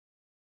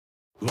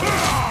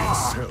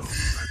Life itself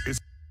is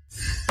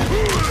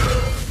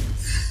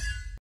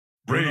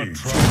rage.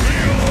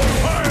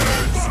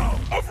 Fires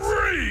of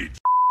rage.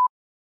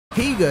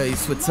 Hey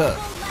guys, what's up?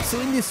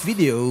 So in this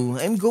video,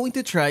 I'm going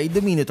to try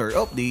the Minotaur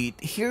update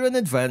here on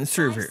Advanced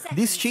server.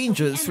 These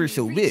changes were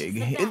so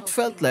big, it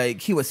felt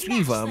like he was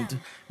revamped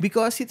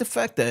because it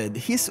affected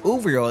his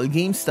overall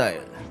game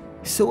style.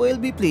 So I'll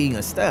be playing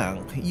as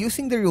tank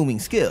using the roaming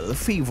skill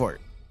Favor.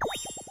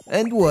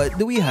 And what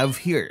do we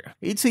have here?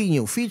 It's a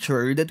new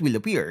feature that will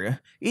appear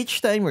each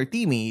time your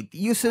teammate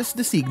uses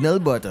the signal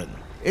button.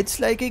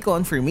 It's like a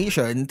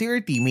confirmation to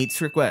your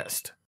teammate's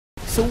request.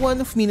 So one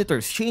of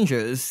Minotaur's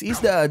changes is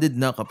the added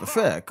knock-up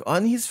effect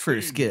on his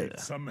first skill.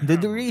 The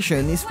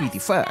duration is pretty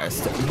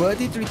fast,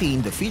 but it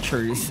retained the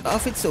features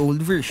of its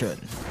old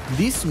version.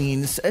 This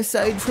means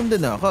aside from the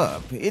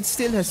knock-up, it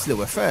still has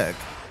slow effect,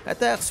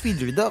 attack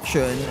speed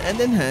reduction,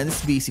 and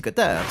enhanced basic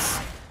attacks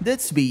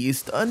that's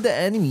based on the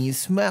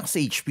enemy's max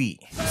HP.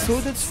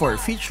 So that's 4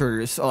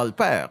 features all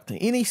packed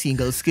in a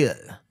single skill.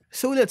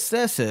 So let's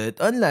test it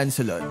on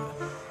Lancelot.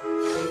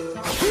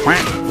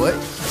 What?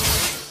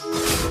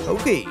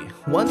 Okay,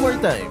 one more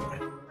time.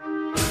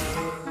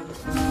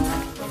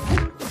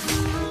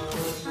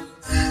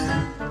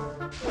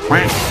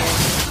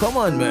 Come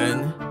on,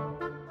 man.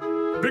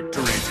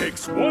 Victory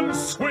takes one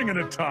swing at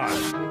a time.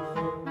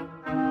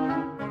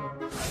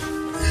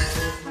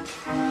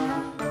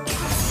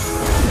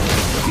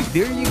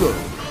 There you go.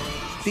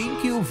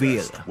 Thank you,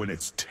 Veil.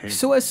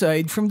 So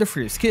aside from the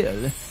first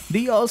skill,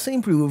 they also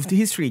improved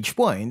his rage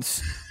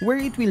points, where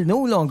it will no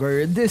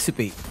longer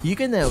dissipate. You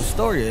can now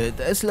store it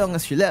as long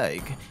as you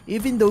like,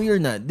 even though you're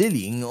not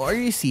dealing or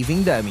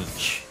receiving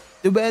damage.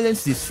 To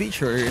balance this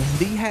feature,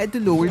 they had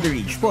to lower the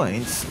rage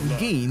points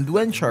gained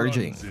when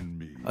charging.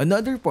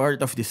 Another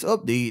part of this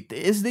update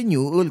is the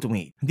new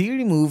ultimate. They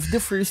removed the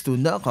first 2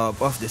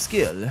 knock-up of the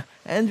skill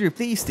and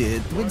replaced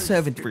it with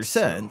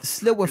 70%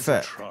 slow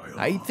effect.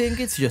 I think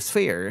it's just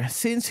fair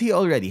since he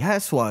already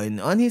has one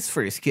on his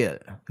first skill.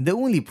 The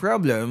only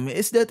problem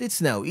is that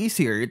it's now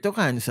easier to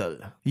cancel.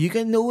 You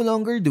can no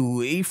longer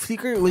do a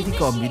flicker ulti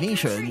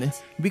combination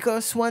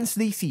because once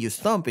they see you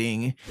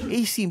stomping,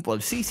 a simple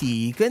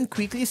CC can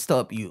quickly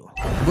stop you.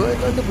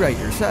 But on the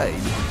brighter side,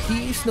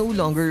 he is no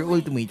longer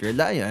ultimate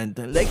reliant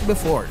like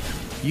before.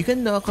 You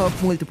can knock up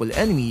multiple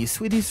enemies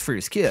with his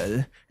first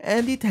skill,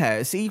 and it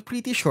has a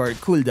pretty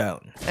short cooldown.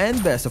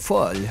 And best of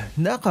all,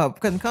 knock-up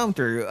can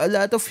counter a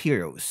lot of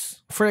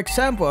heroes. For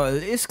example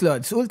is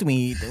Claude's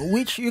ultimate,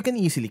 which you can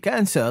easily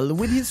cancel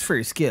with his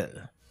first skill.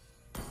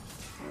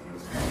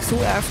 So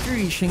after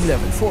reaching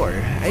level 4,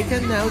 I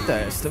can now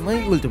test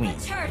my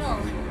ultimate.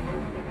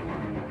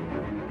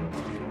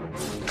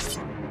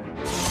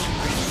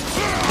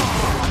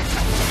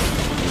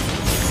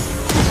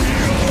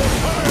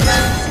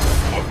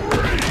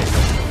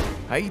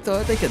 I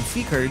thought I could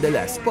flicker the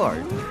last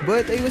part,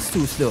 but I was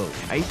too slow.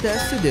 I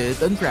tested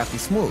it on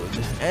practice mode,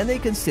 and I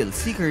can still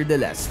flicker the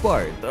last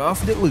part of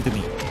the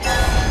ultimate.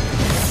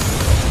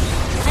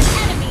 An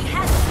enemy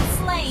has been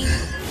slain.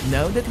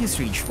 Now that his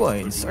rage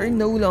points are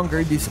no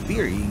longer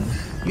disappearing,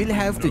 you'll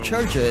have to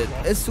charge it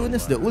as soon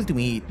as the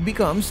ultimate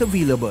becomes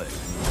available.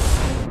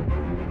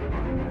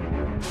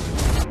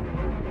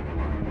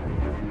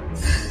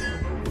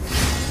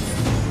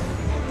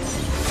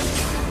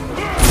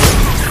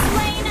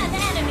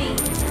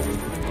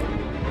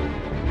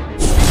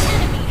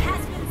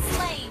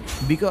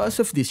 Because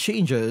of these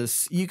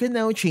changes, you can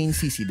now chain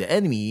CC the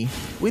enemy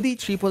with a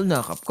triple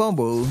knock-up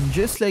combo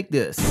just like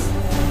this.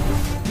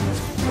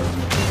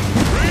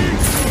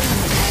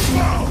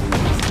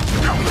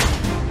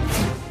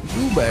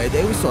 Too bad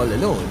I was all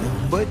alone,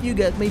 but you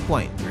get my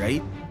point,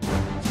 right?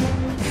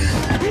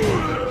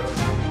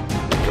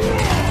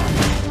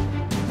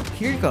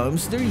 Here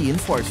comes the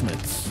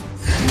reinforcements.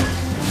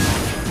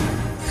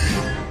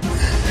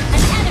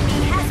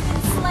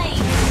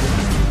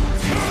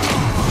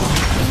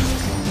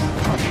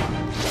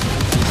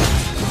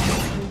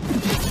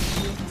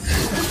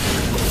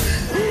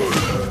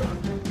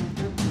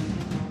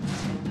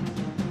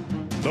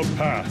 The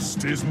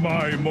past is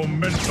my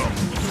momentum.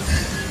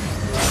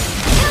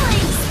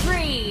 Killing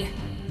spree.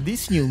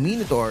 This new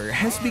Minotaur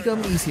has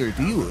become easier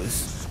to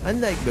use,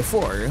 unlike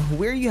before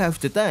where you have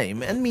to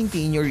time and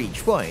maintain your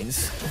rage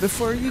points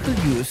before you could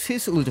use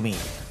his ultimate.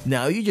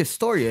 Now you just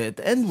store it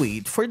and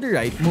wait for the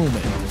right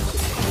moment.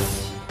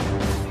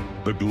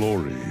 The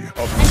glory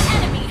of an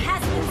enemy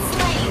has been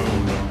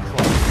slain.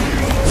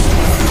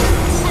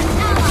 An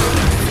ally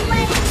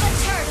slain the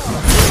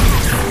turtle.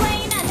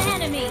 Slain an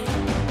enemy.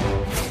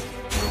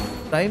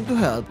 Time to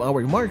help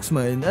our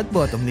marksman at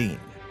bottom lane.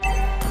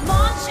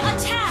 Launch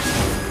attack!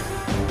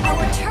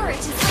 Our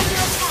turret is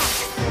under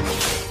attack.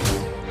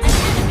 An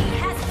enemy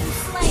has been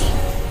slain.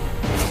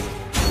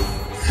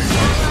 An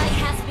ally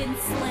has been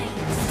slain.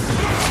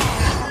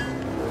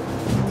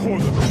 pour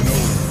the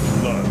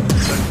blood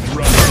and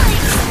run.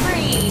 Killing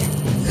spree!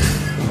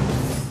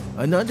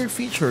 Another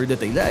feature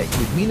that I like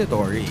with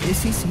Minotaur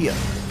is his heal.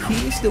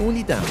 He is the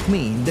only tank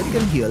main that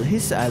can heal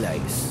his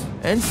allies.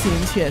 And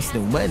since he has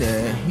no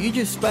mana, you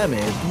just spam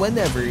it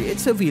whenever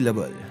it's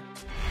available.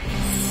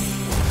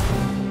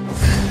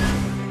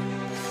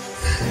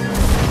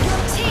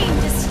 Your team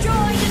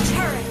destroyed a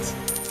turret.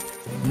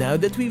 Now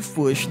that we've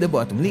pushed the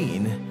bottom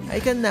lane, I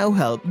can now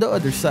help the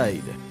other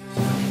side.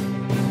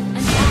 An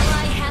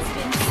ally has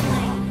been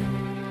slain.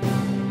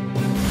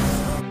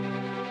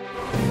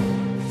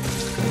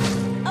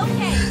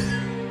 Okay.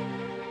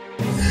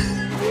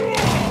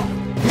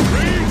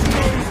 Rage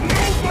knows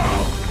no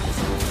bounds!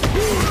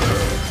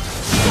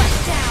 Shut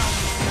down.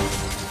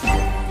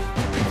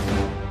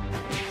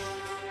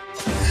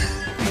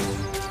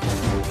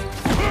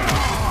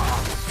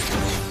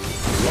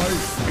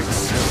 Life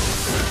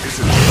itself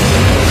isn't.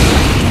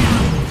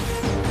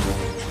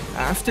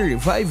 After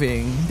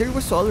reviving, there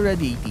was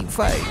already a team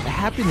fight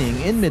happening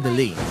in middle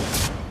lane.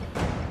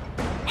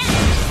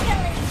 Enemy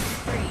killing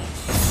spree.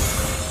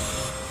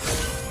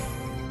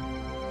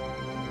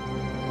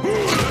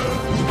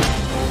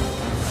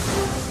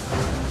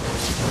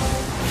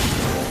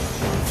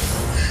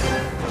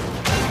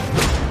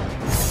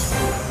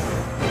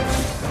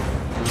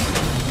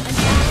 An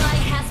ally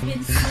has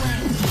been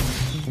slain.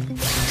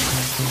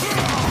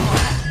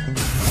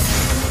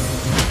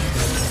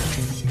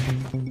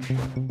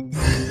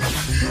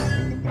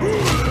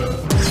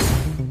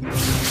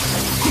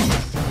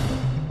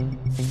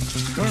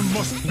 There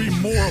must be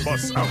more of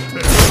us out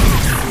there.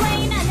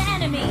 Slain an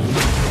enemy.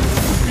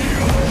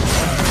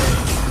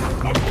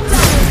 Double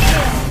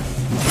kill.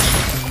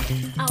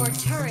 Our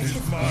turret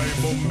has My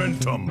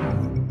momentum. An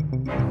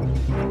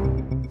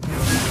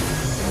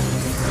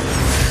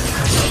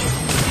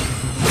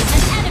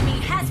enemy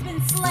has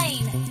been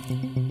slain.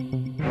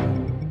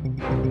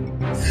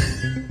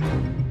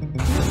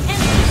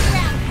 Enemy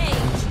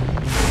rampage.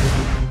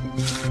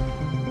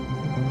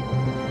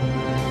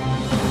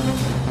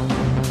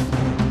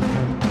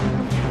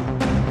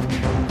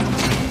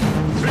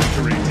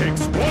 Victory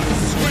takes one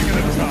swing at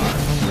a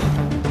time.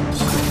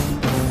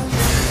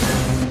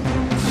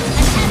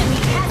 An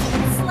enemy has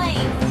been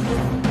slain.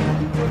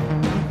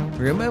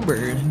 Remember,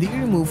 they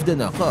removed the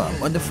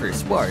knockup on the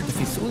first part of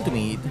his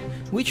ultimate,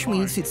 which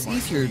means it's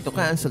easier to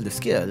cancel the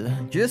skill,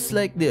 just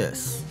like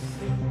this.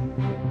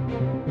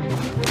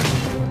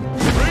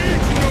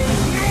 Rage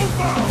knows no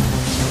bounds!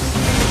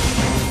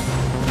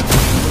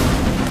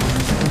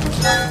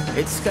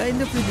 It's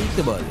kinda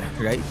predictable,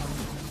 right?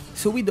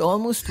 So with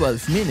almost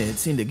 12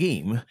 minutes in the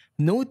game,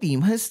 no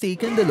team has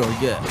taken the Lord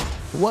yet.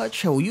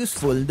 Watch how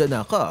useful the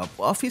knockup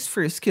of his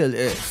first skill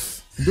is.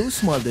 Those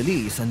small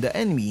delays on the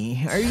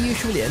enemy are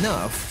usually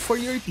enough for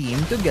your team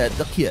to get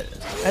the kill.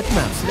 At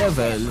max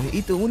level,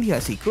 it only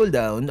has a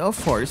cooldown of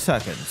 4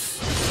 seconds.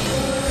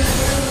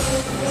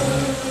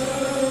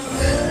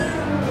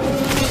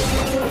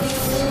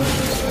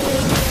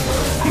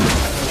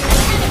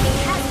 Enemy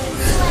has been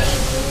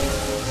slain.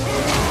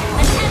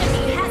 An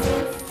enemy has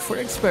been For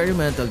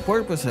experimental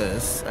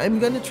purposes, I'm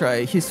gonna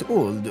try his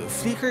old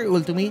Flicker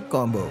Ultimate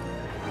combo.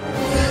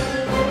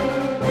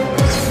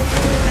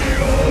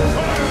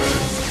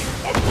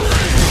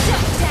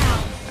 shut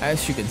down.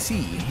 As you can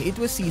see, it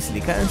was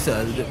easily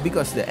cancelled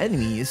because the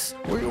enemies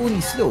were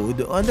only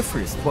slowed on the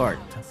first part.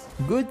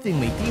 Good thing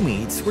my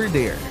teammates were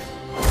there.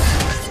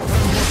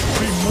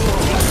 Your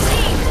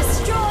team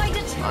destroyed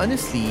a turret.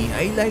 Honestly,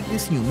 I like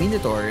this new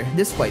Minotaur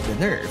despite the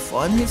nerf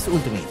on his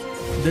ultimate.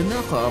 The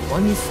knockup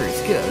on his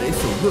first skill is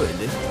so good,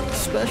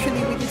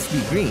 especially with its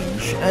big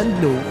range and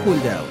low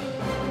cooldown.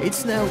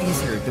 It's now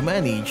easier to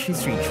manage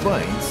his reach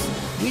points,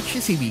 which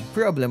is a big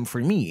problem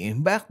for me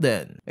back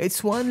then.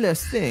 It's one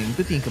less thing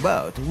to think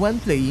about when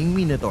playing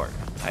Minotaur.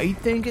 I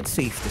think it's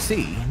safe to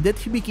say that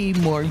he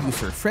became more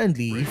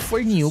user-friendly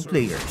for new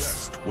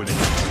players. When it's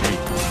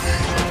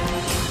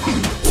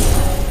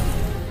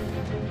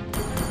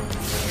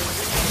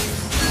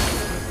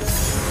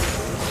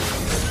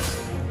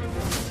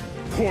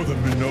for the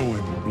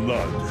Minoan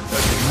blood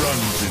that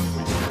runs in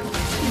me.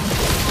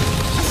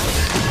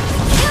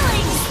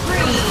 Killing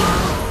spree.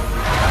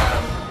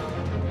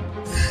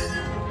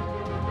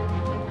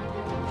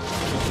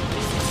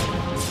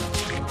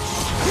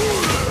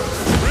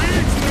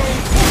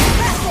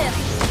 Impressive.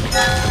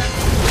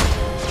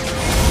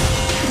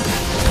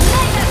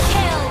 Mega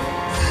kill.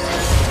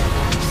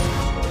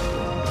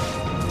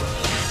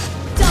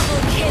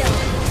 Double kill.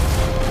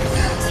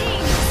 Your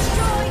team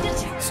destroyed a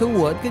turret. So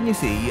what can you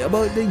say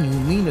about the new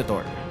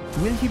Minotaur?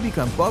 Will he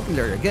become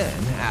popular again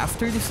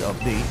after this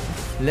update?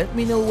 Let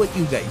me know what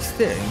you guys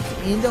think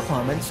in the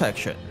comment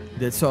section.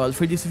 That's all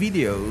for this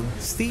video.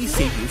 Stay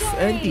safe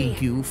and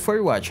thank you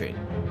for watching.